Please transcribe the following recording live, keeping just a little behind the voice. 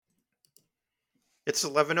It's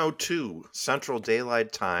 11:02 Central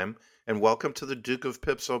Daylight Time, and welcome to the Duke of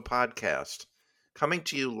Pipso podcast, coming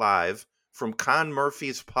to you live from Con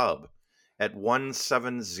Murphy's Pub at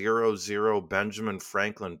 1700 Benjamin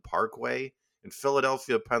Franklin Parkway in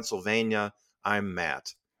Philadelphia, Pennsylvania. I'm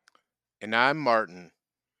Matt. And I'm Martin.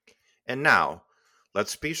 And now,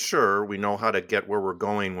 let's be sure we know how to get where we're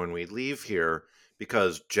going when we leave here,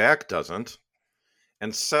 because Jack doesn't,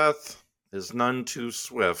 and Seth is none too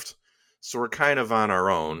swift, so we're kind of on our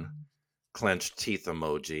own. Clenched teeth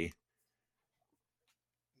emoji.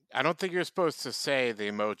 I don't think you're supposed to say the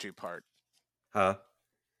emoji part. Huh?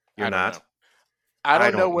 You're I don't not? know. I I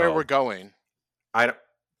don't know don't where know. we're going.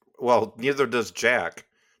 Well, neither does Jack,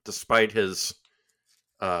 despite his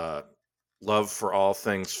love for all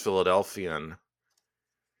things Philadelphian.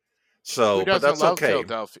 Who But doesn't that's love okay.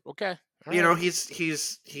 Philadelphia? Okay. All You right. know, he's he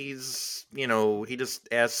just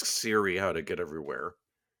asks Siri how to get everywhere.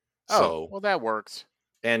 Oh, So, well, that works.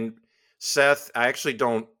 and Seth, I actually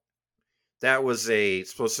don't. That was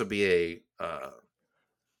supposed to be a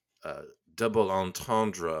double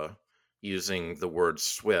entendre using the word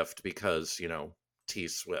Swift because, T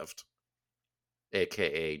Swift,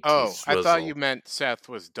 aka T Oh, I thought you Swizzle. meant Seth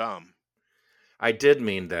was dumb. I did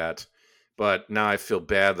mean that, but now I feel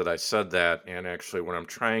bad that I said that, and actually what I'm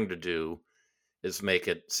trying to do is make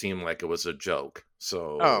it seem like it was a joke.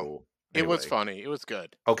 Oh, So, it was anyway. funny. It was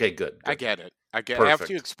good. Okay, good, I good. get it.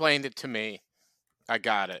 After you Perfect. explained it to me, I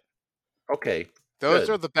got it. Okay, Those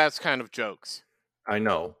are good. the best kind of jokes. I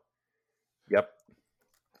know. Yep.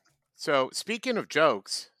 So, speaking of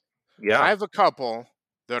jokes, I Yeah. have a couple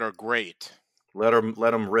that are great. Let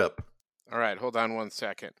 'em rip. All right, hold on one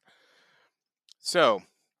second. So,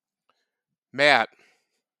 Matt,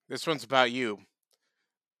 this one's about you.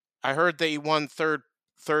 I heard that you won third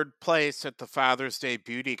place at the Father's Day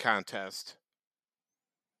beauty contest.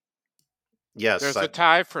 Yes, There's a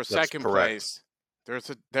tie for that's second correct. place.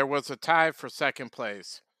 There was a tie for second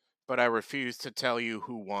place, but I refuse to tell you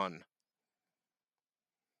who won.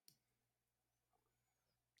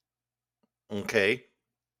 Okay.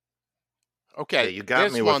 Okay, Okay, you got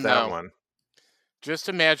me this with one that though. one. Just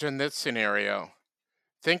imagine this scenario.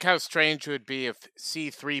 Think how strange it would be if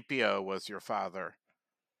C3PO was your father.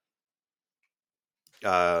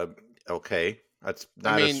 Uh, okay. That's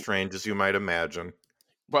I not as mean, strange as you might imagine.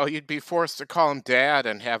 well, you'd be forced to call him dad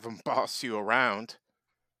and have him boss you around.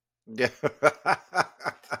 Yeah.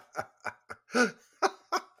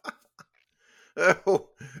 Oh,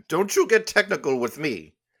 don't you get technical with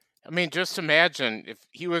me. I mean, just imagine if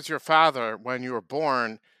he was your father when you were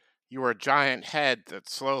born, you were a giant head that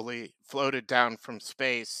slowly floated down from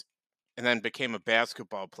space and then became a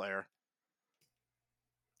basketball player.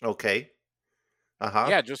 Okay. Uh-huh.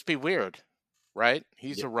 Yeah, just be weird, right?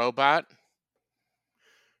 He's Yeah. a robot.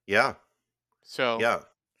 Yeah. So, Yeah.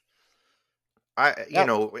 yeah,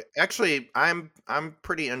 Actually, I'm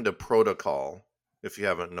pretty into protocol, if you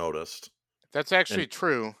haven't noticed. that's actually And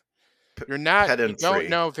true. p- You don't pedantry.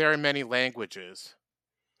 know very many languages.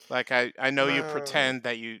 Like, I know you Uh, pretend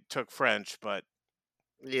that you took French, but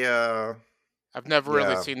yeah. I've never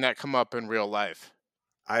really Yeah. seen that come up in real life.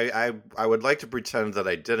 I would like to pretend that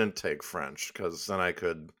I didn't take French, because then I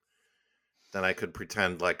could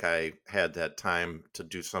pretend like I had that time to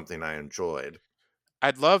do something I enjoyed.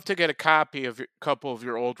 I'd love to get a copy of a couple of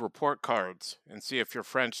your old report cards and see if your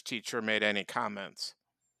French teacher made any comments.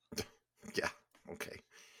 Yeah. Okay.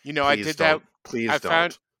 You know, I Please did that. don't. I Please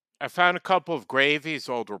found don't. I found a couple of Gravy's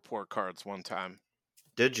old report cards one time.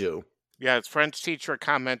 Did you? Yeah, his French teacher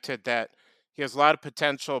commented that he has a lot of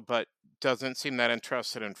potential, but doesn't seem that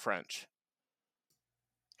interested in French.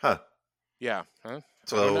 Huh. Yeah, huh?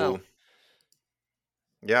 I don't know. So,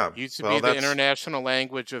 yeah. Used to be Well, the that's international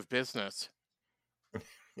language of business.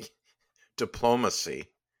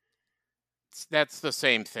 diplomacy. That's the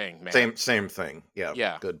same thing, Matt. Same thing. Yeah.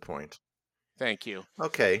 Yeah, Good point. thank you.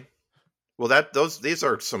 Okay. Well,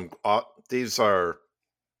 these are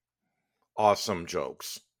awesome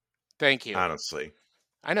jokes, Thank you. honestly.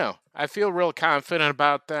 I know. I feel real confident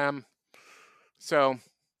about them. So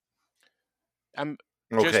I'm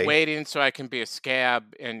just Okay. waiting so I can be a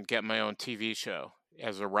scab and get my own TV show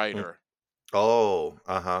as a Mm. writer. Oh,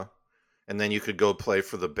 uh-huh. And then you could go play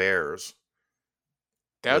for the Bears,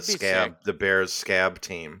 That would be sick. The Bears scab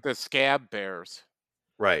team. The Scab Bears.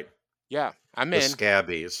 Right. Yeah, I'm The in.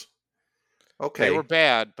 Scabbies. They were Okay.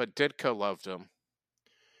 bad, but Ditka loved them.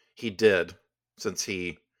 He did, since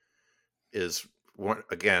he is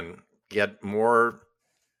again yet more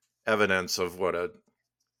evidence of what a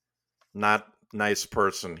not nice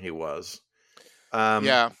person he was. Um,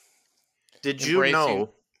 Yeah, did you embracing.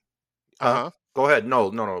 know? Uh Huh? huh. Go ahead.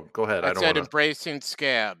 No. Go ahead. I I don't said want to. embracing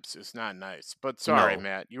scabs is not nice. But sorry, No.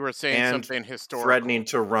 Matt. You were saying And something threatening historical.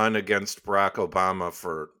 to run against Barack Obama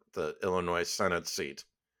for the Illinois Senate seat.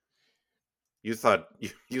 You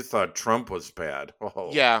thought Trump was bad. Oh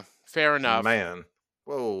Yeah, fair enough. man.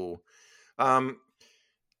 Whoa. Um.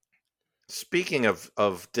 Speaking of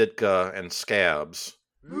Ditka and scabs.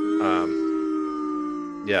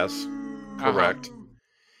 Yes. Uh-huh. Correct.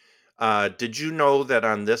 Did you know that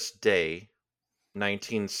on this day,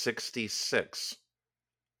 1966,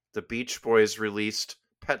 the Beach Boys released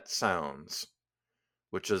Pet Sounds,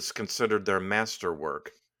 which is considered their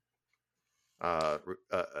masterwork. A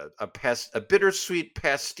bittersweet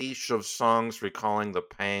pastiche of songs recalling the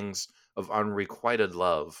pangs of unrequited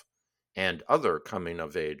love and other coming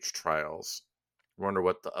of age trials. Wonder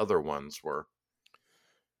what the other ones were.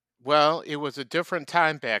 Well, it was a different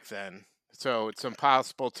time back then, so it's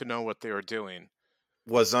impossible to know what they were doing.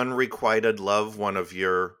 Was unrequited love one of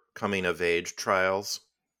your coming of age trials?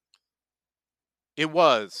 It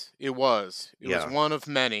was. It was. It was Yeah, one of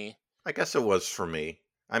many. I guess it was for me.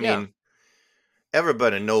 I Yeah. mean,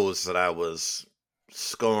 everybody knows that I was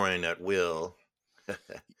scoring at will,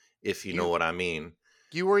 if you know You what I mean.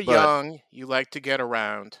 you were But young, you liked to get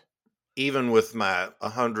around. even with my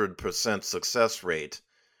 100% success rate,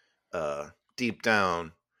 deep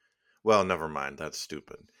down, well, never mind. That's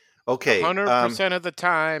stupid. Okay. 100% of the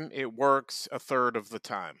time it works a third of the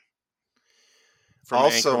time. From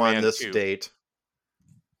Also on Anchorman this 2. date,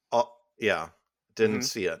 yeah, didn't Mhm.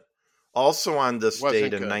 see it. Also on this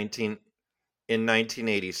date Wasn't good. in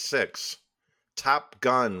 1986, Top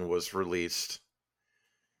Gun was released.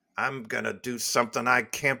 I'm gonna do something I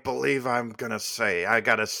can't believe I'm gonna say. I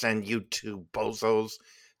gotta send you two bozos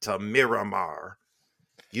to Miramar.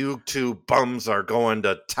 You two bums are going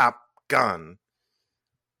to Top Gun.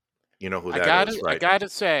 You know who I that got is, to I right? got to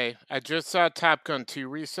say, I just saw Top Gun 2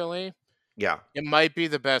 recently. Yeah. It might be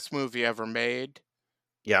the best movie ever made.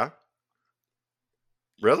 Yeah.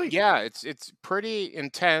 Really? Yeah, it's pretty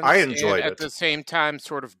I intense and enjoyed at it. the same time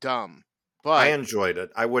sort of dumb. I But enjoyed it.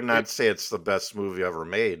 I would it not say it's the best movie ever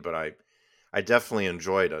made, but I definitely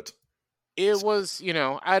enjoyed it. it was,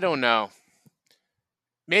 I don't know.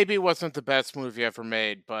 Maybe it wasn't the best movie ever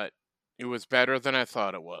made, but it was better than I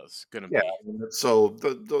thought it was gonna Yeah. be. So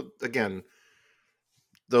the again,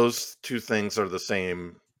 those two things are the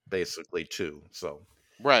same basically too. So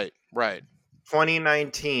Right, right.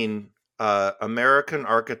 2019, American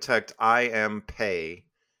architect I.M. Pei,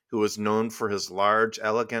 who is known for his large,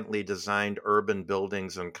 elegantly designed urban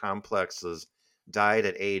buildings and complexes, died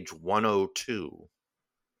at age 102.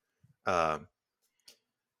 Uh,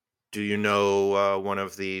 do you know one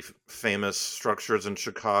of the famous structures in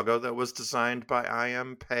Chicago that was designed by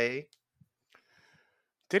I.M. Pei?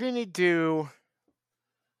 Didn't he do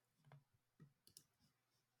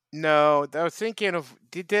No, I was thinking of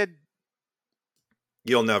he did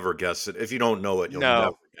You'll never guess it. If you don't know it, you'll never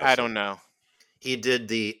no, I guess it. don't know. He did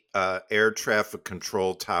the air traffic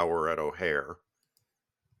control tower at O'Hare.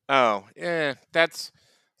 Oh, that's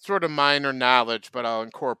sort of minor knowledge, but I'll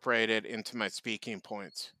incorporate it into my speaking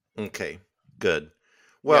points. Okay, good.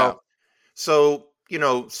 Yeah. Well, so,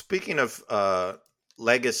 speaking of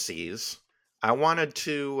legacies, I wanted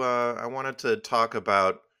to talk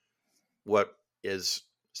about what is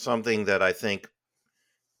something that I think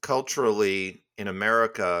culturally in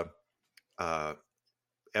America, uh,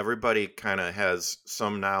 everybody kind of has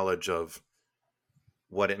some knowledge of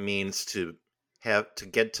what it means to have to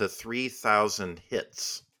get to 3,000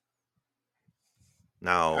 hits.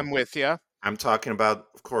 I'm Now, with you. I'm talking about,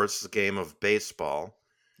 of course, the game of baseball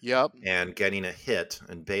Yep. and getting a hit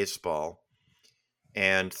in baseball.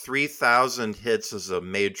 And 3,000 hits is a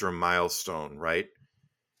major milestone, right?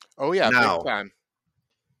 Oh yeah, big Now, time.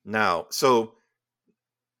 so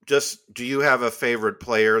just do you have a favorite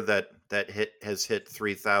player that has hit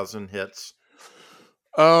 3,000 hits?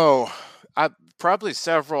 Oh, I probably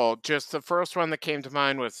several. Just the first one that came to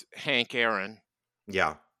mind was Hank Aaron.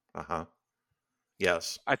 Yeah. Uh-huh.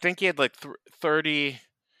 Yes. I think he had like 3,800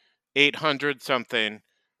 something,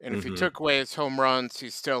 and if you Mhm. took away his home runs, he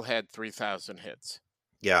still had 3,000 hits.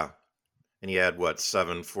 Yeah. And he had what,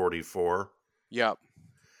 744? Yep.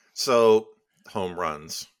 So, home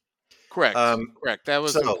runs. Correct. Um Correct. That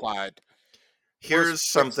was so implied. here's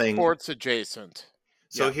But something sports adjacent.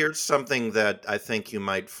 so Yeah. here's something that I think you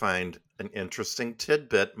might find an interesting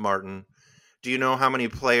tidbit, Martin. Do you know how many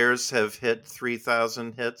players have hit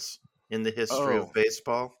 3,000 hits in the history of Oh,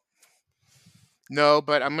 baseball? no,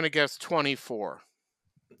 but I'm going to guess 24.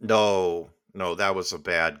 No, that was a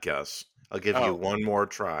bad guess. I'll give you Oh, one more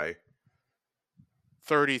try.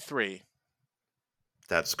 33.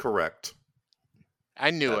 That's correct.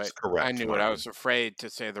 I knew That's it. I correct, knew it. I Marty. was afraid to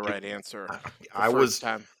say the You, right answer I, the I first was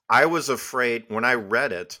time. I was afraid when I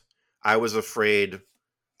read it. I was afraid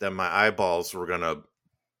that my eyeballs were gonna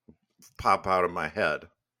pop out of my head.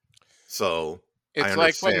 So I It's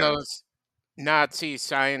like when understand. those Nazi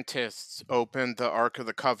scientists opened the Ark of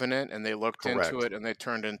the Covenant and they looked into Correct. it and they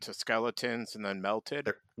turned into skeletons and then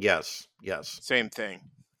melted. Yes, yes, Same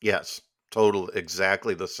thing. yes. Total,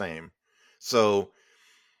 exactly the same. So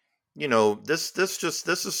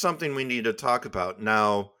this is something we need to talk about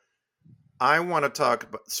now. I want to talk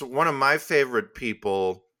about, so one of my favorite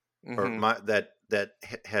people, or Mhm. my that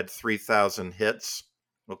had 3,000 hits,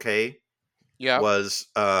 okay, Yep. was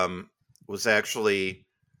was actually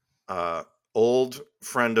uh old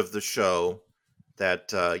friend of the show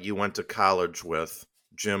that you went to college with,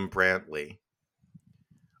 Jim Brantley.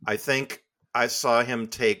 I think I saw him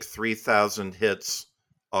take 3,000 hits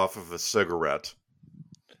off of a cigarette.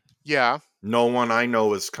 Yeah. No one I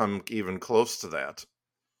know has come even close to that.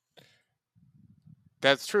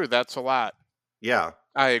 That's true. That's a lot. Yeah,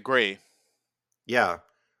 I agree. yeah.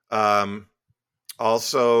 Um,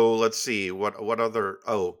 Also, let's see what other.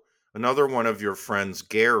 Oh, another one of your friends,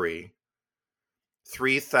 Gary,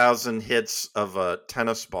 3,000 hits of a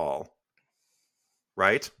tennis ball,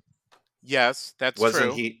 right? Yes, that's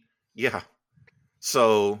Wasn't true. he? Yeah.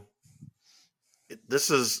 So this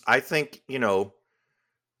is, I think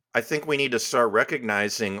we need to start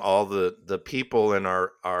recognizing all the people in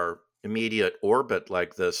our immediate orbit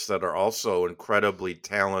like this that are also incredibly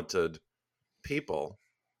talented people.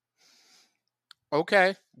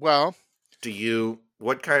 Okay. Well,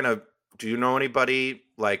 What kind of, do you know anybody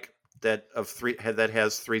like that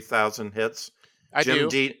has 3,000 hits? I do.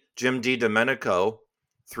 Jim D Domenico,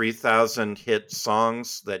 3,000 hit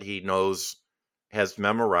songs that he knows, has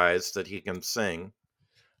memorized, that he can sing.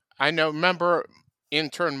 I know. Remember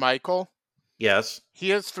intern Michael? Yes, He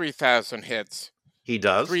has 3,000 hits. he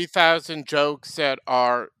does. 3,000 jokes that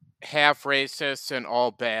are half racist and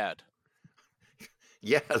all bad.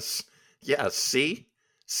 Yes. Yes, see,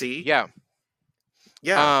 Yeah.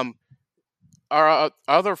 yeah. Um, our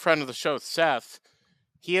other friend of the show, Seth,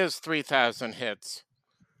 he has 3,000 hits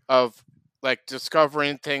of like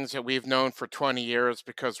discovering things that we've known for 20 years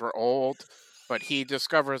because we're old, but he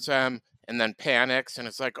discovers them and then panics and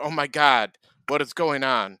it's like, oh my God, what is going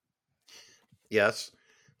on? Yes,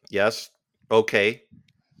 yes. Okay,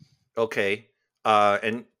 okay.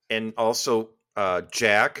 And also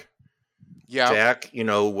Jack. Yeah. Jack,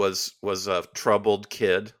 was a troubled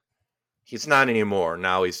kid. He's not anymore.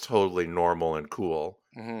 Now he's totally normal and cool.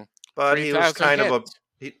 Hmm. But he was 3,000 kind of a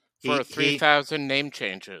hits for he 3,000 name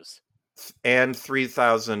changes. and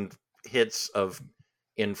 3,000 hits of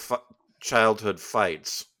in childhood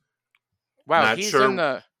fights. Wow, Not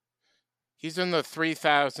sure. he's in the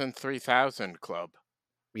 3,000 club.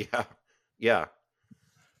 Yeah, yeah,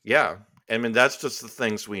 yeah. I mean, that's just the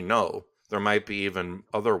things we know. There might be even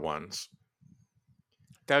other ones.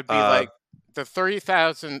 That'd be Uh, like the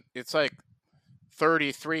 30,000, it's like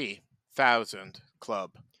 33,000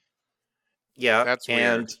 club. yeah, That's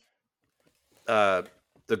weird. and uh,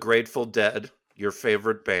 the Grateful Dead, your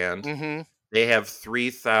favorite band, Mhm. they have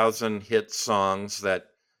 3,000 hit songs that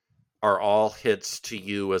are all hits to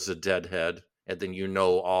you as a Deadhead, and then you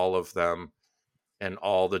know all of them and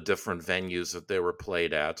all the different venues that they were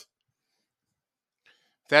played at,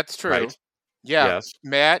 That's true. right? Yeah, Yes.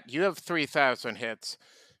 Matt, you have 3,000 hits.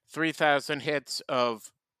 3,000 hits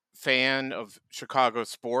of fan of Chicago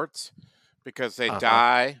sports because they Uh-huh.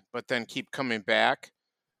 die but then keep coming back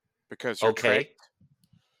because you're Okay. tricked.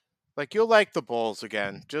 Like you'll like the Bulls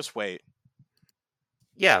again. Just wait.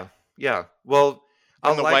 Yeah. Yeah. Well,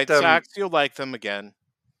 And I'll the like White them. Sox, you'll like them again.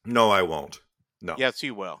 No, I won't. No. Yes,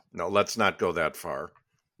 you will. No, let's not go that far.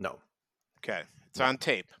 No. Okay. It's No. on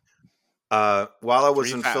tape. While I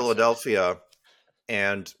was in 3,000. Philadelphia,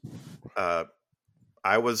 and uh,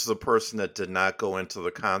 I was the person that did not go into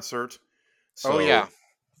the concert. Oh yeah. So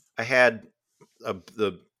I had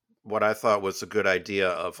the what I thought was a good idea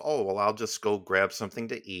of, oh, well, I'll just go grab something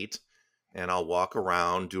to eat and I'll walk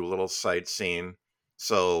around, do a little sightseeing.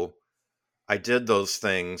 So I did those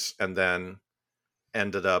things, and then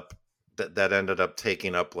ended up that ended up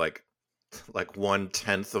taking up like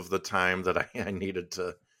 1/10 of the time that I needed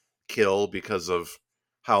to kill because of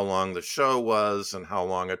how long the show was and how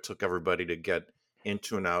long it took everybody to get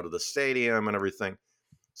into and out of the stadium and everything.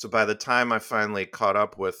 So by the time I finally caught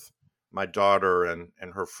up with my daughter and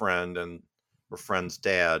her friend's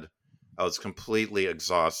dad, I was completely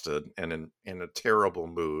exhausted and in a terrible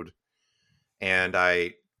mood. And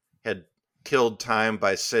I had killed time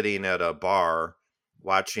by sitting at a bar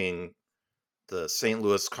watching the St.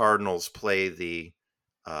 Louis Cardinals play the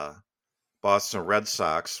Boston Red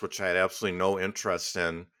Sox, which I had absolutely no interest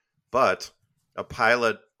in. But a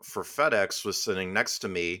pilot for FedEx was sitting next to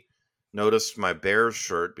me, noticed my Bears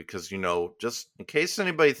shirt because, just in case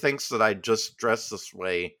anybody thinks that I just dress this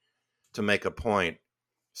way to make a point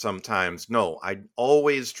sometimes. No, I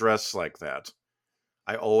always dress like that.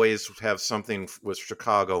 I always have something with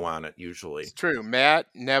Chicago on it, It's usually. true. Matt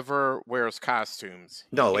never wears costumes.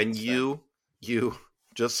 He No, and hates them. you,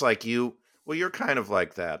 just like you, well, you're kind of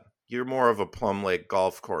like that. You're more of a Plum Lake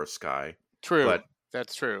golf course guy. True. But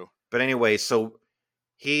That's true. but anyway, so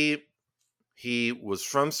he he was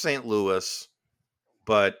from St. Louis,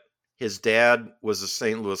 but his dad was a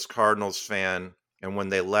St. Louis Cardinals fan, and when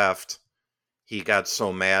they left, he got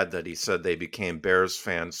so mad that he said they became Bears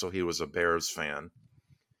fans, so he was a Bears fan.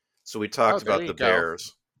 So we Oh, talked there about you the go.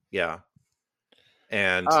 Bears. Yeah.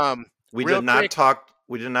 And we Real did not quick. talk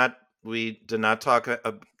we did not talk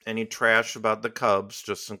any trash about the Cubs,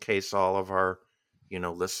 just in case all of our,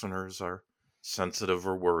 listeners are sensitive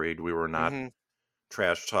or worried. We were not hmm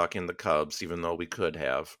trash talking the Cubs, even though we could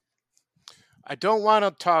have. I don't want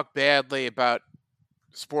to talk badly about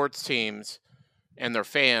sports teams and their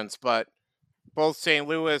fans, but both St.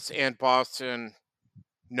 Louis and Boston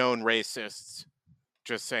known racists.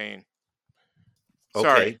 Just saying.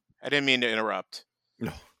 Sorry, Okay. I didn't mean to interrupt.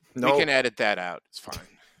 No. We can No. edit that out. It's fine.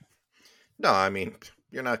 No, I mean,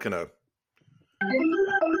 you're not going to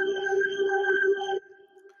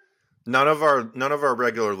none of our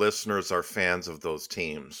regular listeners are fans of those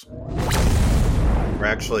teams. We're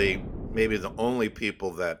actually maybe the only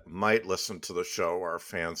people that might listen to the show are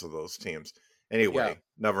fans of those teams. Yeah, Anyway,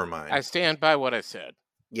 never I mind. stand by what I said.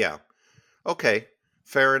 Yeah. Okay.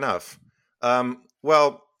 Fair enough.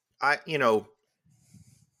 Well, I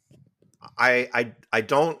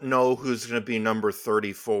don't know who's going to be number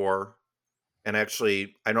 34, and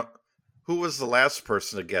actually I don't. Who was the last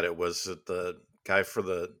person to get it? Was it the guy for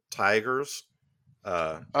the Tigers,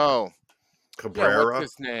 uh, Oh, yeah, what's Cabrera,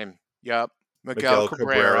 his name? Yup. Miguel Miguel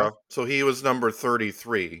Cabrera. Cabrera? So he was number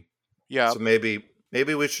 33. So Yup.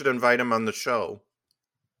 maybe we should invite him on the show.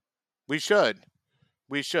 We should.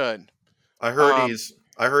 We should. I heard Um,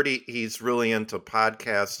 he's really into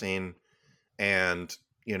podcasting and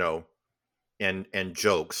and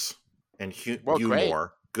jokes and well, great.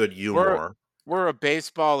 good We're humor. we're a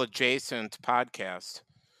baseball adjacent podcast.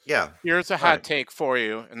 Yeah. Here's a All hot right. take for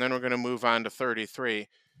you, and then we're gonna move on to 33.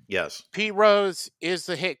 Yes. Pete Rose is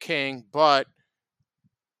the hit king, but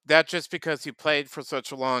that's just because he played for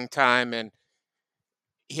such a long time and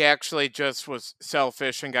he actually just was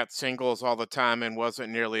selfish and got singles all the time and wasn't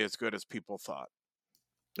nearly as good as people thought.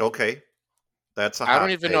 Okay. That's a I don't hot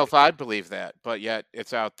even know take. if I'd believe that, but yet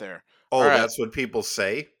it's out there. All Oh, right. that's what people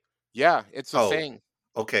say? Yeah, it's a Oh, thing.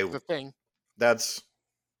 okay. It's a thing. That's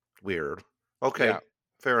weird. Yeah. Okay.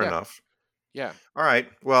 Fair Yeah. enough. Yeah. All right.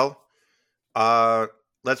 Well, uh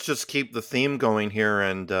let's just keep the theme going here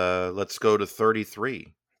and let's go to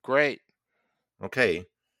 33. Great. Okay.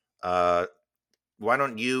 Uh why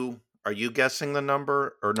don't are you guessing the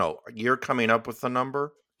number or no, you're coming up with the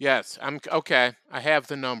number? Yes, I'm okay. I have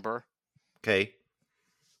the number. Okay.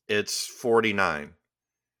 It's 49.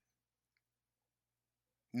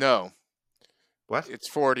 No, What? it's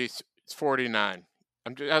 40. It's 49.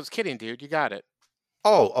 I was kidding, dude. You got it.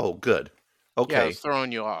 Oh, good. Yeah, I was Okay.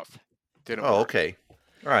 throwing you off. Didn't Oh, work. okay.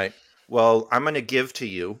 All right. Well, I'm going to give to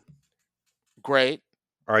you. Great.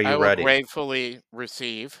 Are I you will ready? gratefully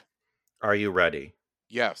receive. Are you ready?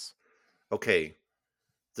 Yes. Okay.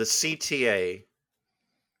 The CTA.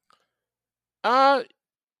 Uh,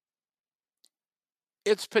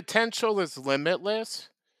 its potential is limitless,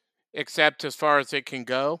 except as far as it can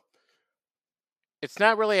go. It's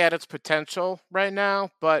not really at its potential right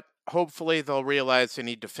now, but hopefully they'll realize they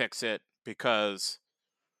need to fix it because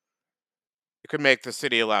it could make the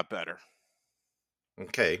city a lot better.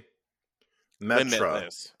 Okay. Metra.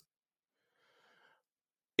 Limitless.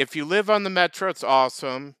 If you live on the metro, it's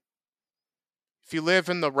awesome. If you live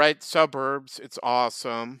in the right suburbs, it's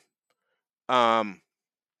awesome. Um,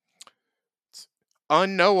 it's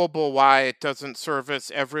unknowable why it doesn't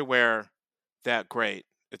service everywhere that great.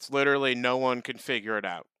 It's literally no one can figure it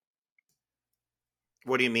out.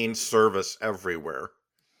 What do you mean service everywhere?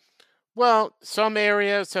 Well, some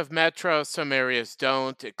areas have metro, some areas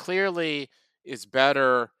don't. It clearly is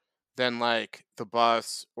better than like the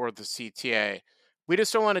bus or the CTA. We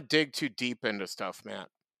just don't want to dig too deep into stuff, Matt.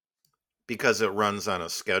 Because it runs on a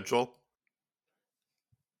schedule?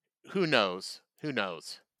 Who knows? Who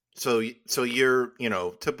knows? So you're,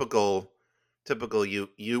 typical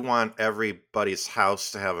you want everybody's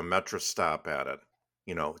house to have a metro stop at it.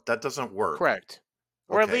 That doesn't work. Correct.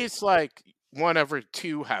 Or at Okay. least like one every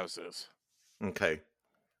 2 houses. Okay.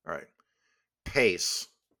 All right. Pace.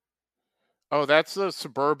 Oh, that's the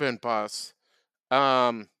suburban bus.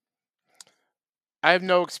 Um, I have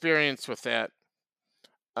no experience with that.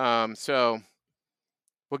 So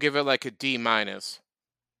we'll give it like a D minus.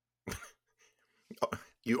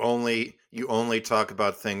 You only talk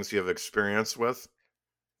about things you have experience with,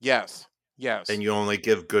 Yes. and Yes. you only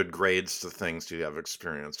give good grades to things you have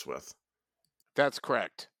experience with. That's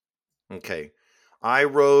correct. Okay. I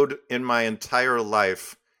rode in my entire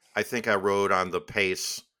life, I think I rode on the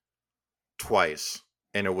Pace twice,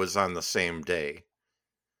 and it was on the same day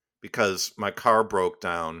because my car broke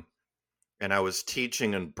down and I was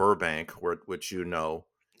teaching in Burbank, which you know,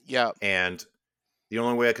 Yep. and the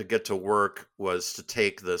only way I could get to work was to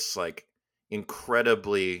take this like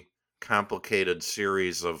incredibly complicated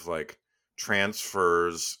series of like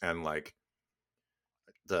transfers and like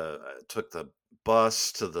took the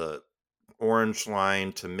bus to the Orange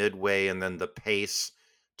Line to Midway and then the Pace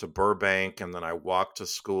to Burbank and then I walked to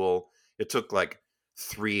school. It took like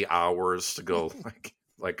 3 hours to go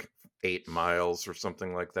like 8 miles or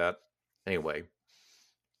something like that. Anyway,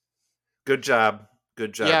 good job.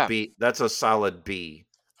 Good job. Yeah. B. That's a solid B.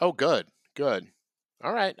 Oh, good. Good.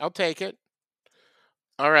 All right. I'll take it.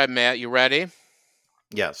 All right, Matt. You ready?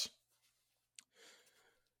 Yes.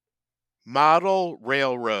 Model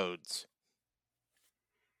railroads.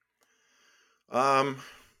 Um,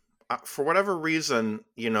 for whatever reason,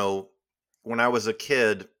 when I was a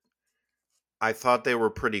kid, I thought they were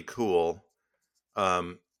pretty cool.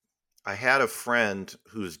 Um, I had a friend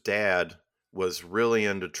whose dad was really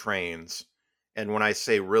into trains. And when I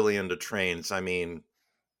say really into trains, I mean,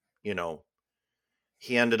 you know,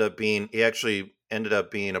 he actually ended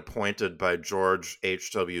up being appointed by George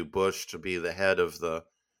H.W. Bush to be the head of the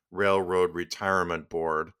Railroad Retirement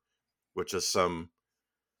Board, which is some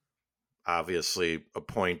obviously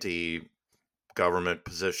appointee government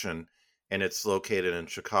position, and it's located in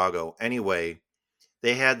Chicago. Anyway,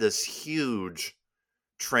 they had this huge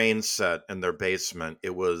train set in their basement.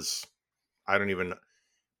 I don't even,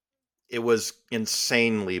 it was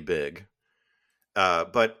insanely big.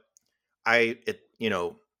 But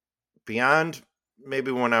beyond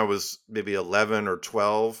maybe when I was maybe 11 or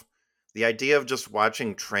 12, the idea of just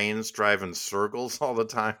watching trains drive in circles all the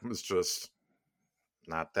time was just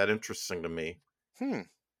not that interesting to me. Hmm.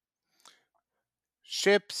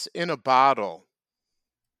 Ships in a bottle.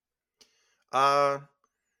 Uh,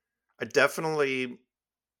 I definitely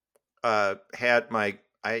had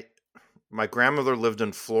my grandmother lived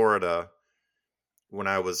in Florida when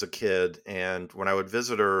I was a kid, and when I would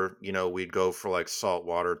visit her, we'd go for like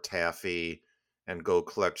saltwater taffy and go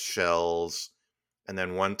collect shells. And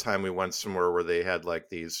then one time we went somewhere where they had like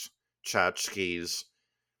these tchotchkes,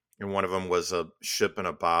 and one of them was a ship in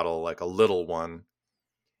a bottle, like a little one.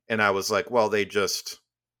 And I was like, well, they just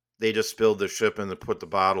build the ship and then put the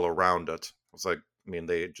bottle around it. I was like, I mean,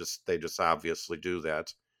 they just obviously do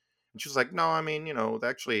that. And she's like, no, I mean, they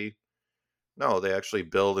actually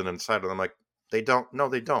build it inside of them. Like, they don't. No,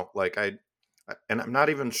 they don't. Like, and I'm not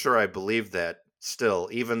even sure I believe that still,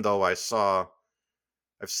 even though I've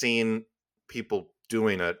seen people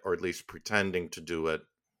doing it, or at least pretending to do it.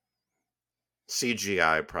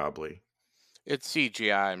 CGI, probably. It's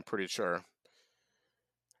CGI, I'm pretty sure.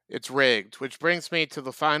 It's rigged, which brings me to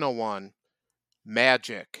the final one.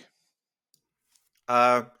 Magic.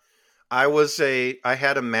 Uh, I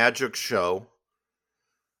had a magic show.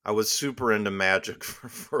 I was super into magic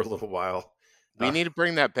for a little while. We Uh, need to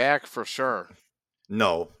bring that back for sure.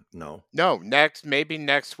 no, no. No, maybe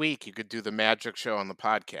next week you could do the magic show on the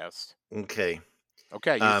podcast. Okay.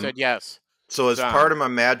 Okay, you Um, said yes. So as part Done.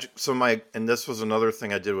 of my and this was another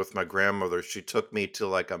thing I did with my grandmother. She took me to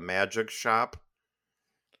like a magic shop,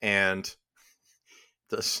 and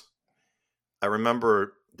this I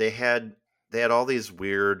remember they had all these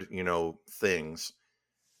weird, things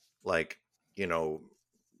like, you know,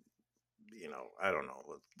 I don't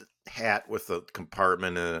know, the hat with a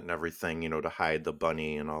compartment in it and everything, to hide the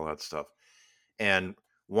bunny and all that stuff. And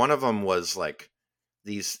one of them was like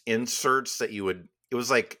these inserts that it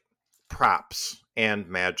was like props and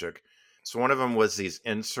magic. So one of them was these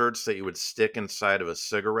inserts that you would stick inside of a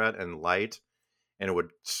cigarette and light,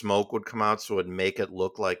 and smoke would come out, so it would make it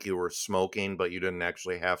look like you were smoking, but you didn't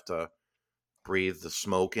actually have to breathe the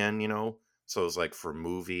smoke in. So it was like for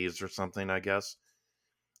movies or something, I guess.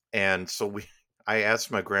 And so I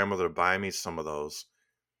asked my grandmother to buy me some of those,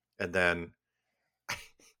 and then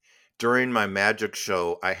during my magic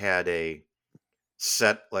show, I had a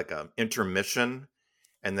set like a intermission,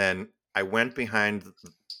 and then I went behind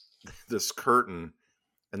this curtain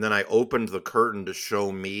and then I opened the curtain to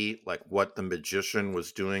show me like what the magician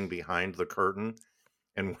was doing behind the curtain,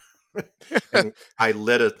 and and I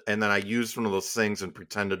lit it, and then I used one of those things and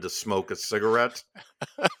pretended to smoke a cigarette,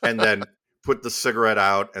 and then put the cigarette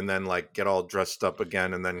out, and then like get all dressed up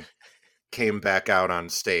again, and then came back out on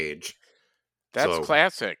stage. That's So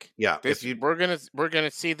classic. yeah, if This you we're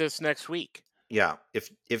gonna see this next week. yeah,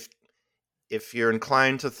 if you're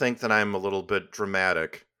inclined to think that I'm a little bit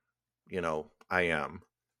dramatic, I am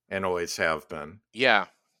and always have been. Yeah,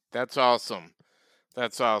 that's awesome.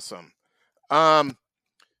 That's awesome. Um,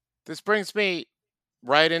 this brings me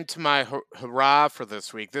right into my hurrah for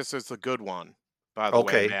this week. This is the good one, by the way,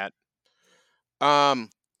 Okay. Matt. Um,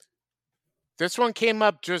 this one came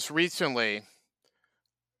up just recently,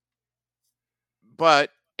 but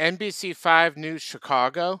NBC5 News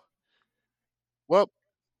Chicago. Well,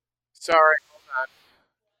 sorry,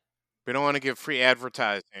 we don't want to give free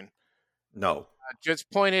advertising. No.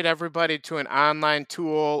 Just pointed everybody to an online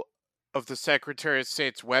tool of the Secretary of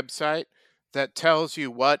State's website that tells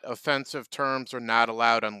you what offensive terms are not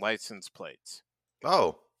allowed on license plates.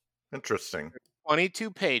 Oh, interesting.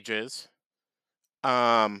 22 pages.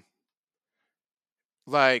 Um,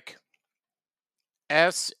 like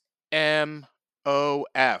SMOF,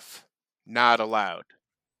 not allowed.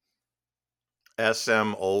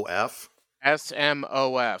 SMOF.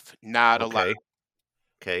 SMOF, not allowed. Okay.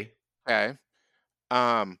 Okay. Okay.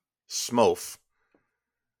 Um, Smof.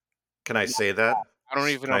 Can I no, say that? I don't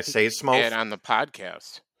even Can know I if we say can say it Smof? on the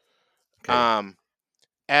podcast. Okay.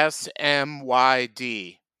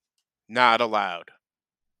 SMYD, not allowed.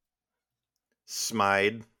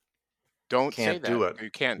 Smide. Don't say Can't that. do it. You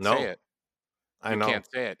can't say No, it. I You know. can't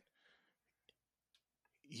say it.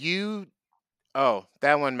 You Oh,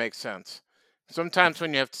 that one makes sense. Sometimes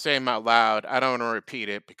when you have to say them out loud, I don't want to repeat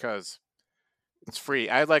it because it's free.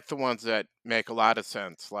 I like the ones that make a lot of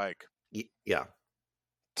sense, like Yeah.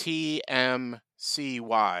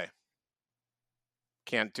 TMCY.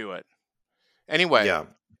 Can't do it. Anyway, Yeah.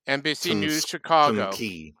 NBC News Some Chicago.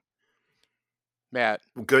 key. Matt,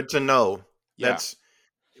 Good to know. yeah.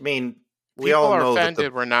 I mean, we People all are know that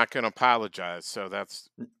offended. We're not going to apologize. So that's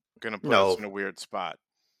going to put us no, in a weird spot.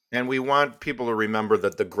 and we want people to remember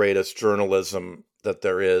that the greatest journalism that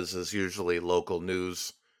there is usually local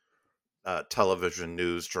news, television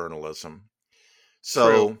news journalism. True.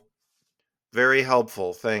 So very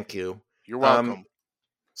helpful. Thank you. You're Um, welcome.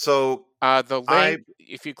 so The I link,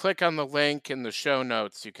 if you click on the link in the show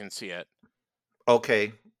notes, you can see it. okay,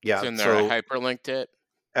 It's yeah. in there. I So hyperlinked it.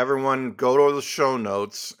 everyone go to the show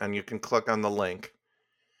notes and you can click on the link.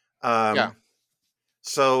 Yeah. Um,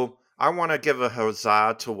 so I want to give a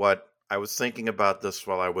huzzah to what I was thinking about this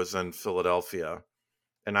while I was in Philadelphia,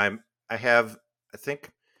 and I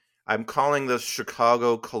think I'm calling this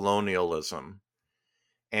Chicago colonialism.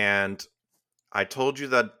 And I told you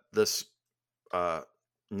that this uh,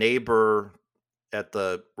 neighbor at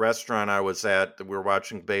the restaurant I was at that we were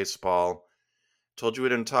watching baseball. Told you we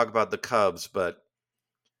didn't talk about the Cubs, but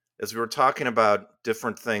as we were talking about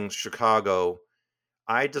different things, Chicago,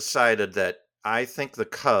 I decided that I think the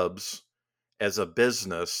Cubs, as a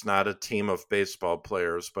business, not a team of baseball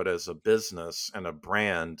players, but as a business and a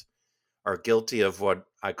brand, are guilty of what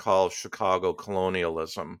I call Chicago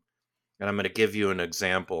colonialism. And I'm going to give you an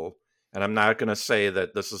example. And I'm not going to say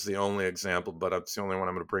that this is the only example, but it's the only one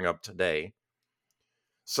I'm going to bring up today.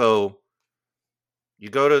 So you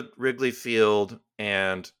go to Wrigley Field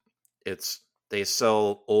and they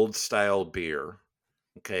sell old style beer,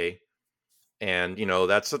 okay? And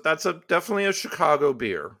that's a definitely a Chicago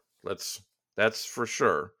beer. That's for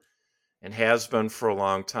sure, and has been for a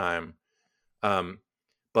long time. Um,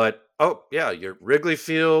 but oh yeah, your Wrigley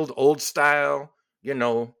Field, old style,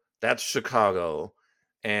 that's Chicago.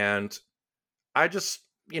 And I just,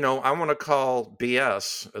 I want to call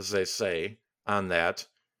BS, as they say, on that.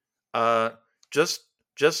 Uh, just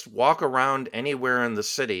just walk around anywhere in the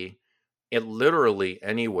city, it literally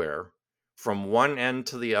anywhere, from one end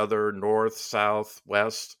to the other, north, south,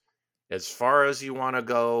 west, as far as you want to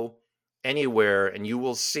go, anywhere, and you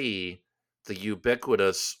will see the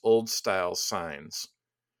ubiquitous old style signs.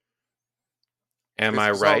 Am This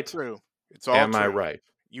I is all right? true. It's all Am I true. right?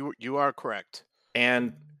 You are correct.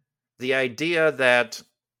 And the idea that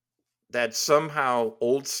somehow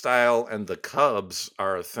old style and the Cubs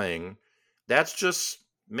are a thing, that's just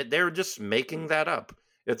they're just making that up.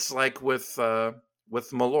 It's like with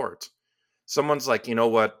Malort. Someone's like, you know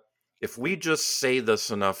what? If we just say this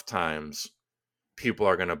enough times, people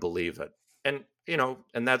are going to believe it. And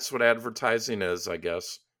and that's what advertising is, I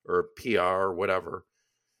guess, or PR or whatever.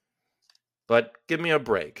 But give me a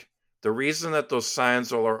break. The reason that those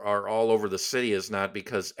signs are all over the city is not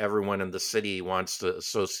because everyone in the city wants to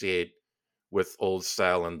associate with Old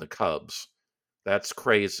Style and the Cubs. That's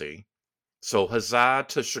crazy. So huzzah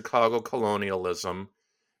to Chicago colonialism.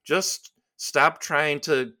 Just stop trying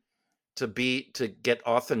to get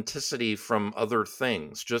authenticity from other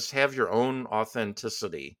things. Just have your own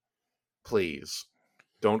authenticity, please.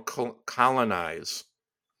 Don't colonize.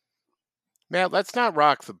 Matt, let's not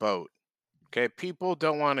rock the boat. Okay, people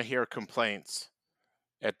don't want to hear complaints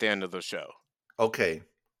at the end of the show. Okay.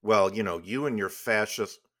 Well, you and your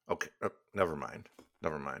fascist. Okay, never mind.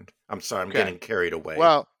 I'm sorry. I'm getting carried away.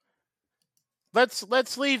 Well,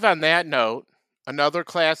 let's leave on that note. Another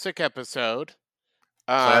classic episode.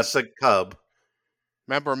 Classic Cub.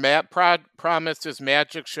 Remember, Matt promised his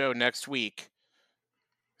magic show next week,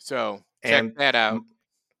 so check that out.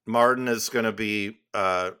 Martin is going to be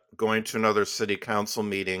going to another city council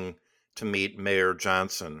meeting to meet Mayor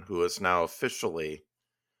Johnson, who is now officially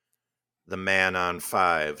the man on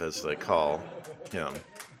 5, as they call him.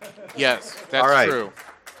 Yes, that's true.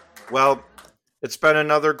 Well, it's been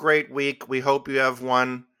another great week. We hope you have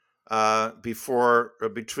one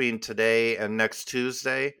between today and next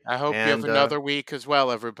Tuesday. I hope you have another week as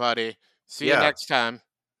well, everybody. See you next time.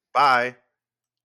 Bye.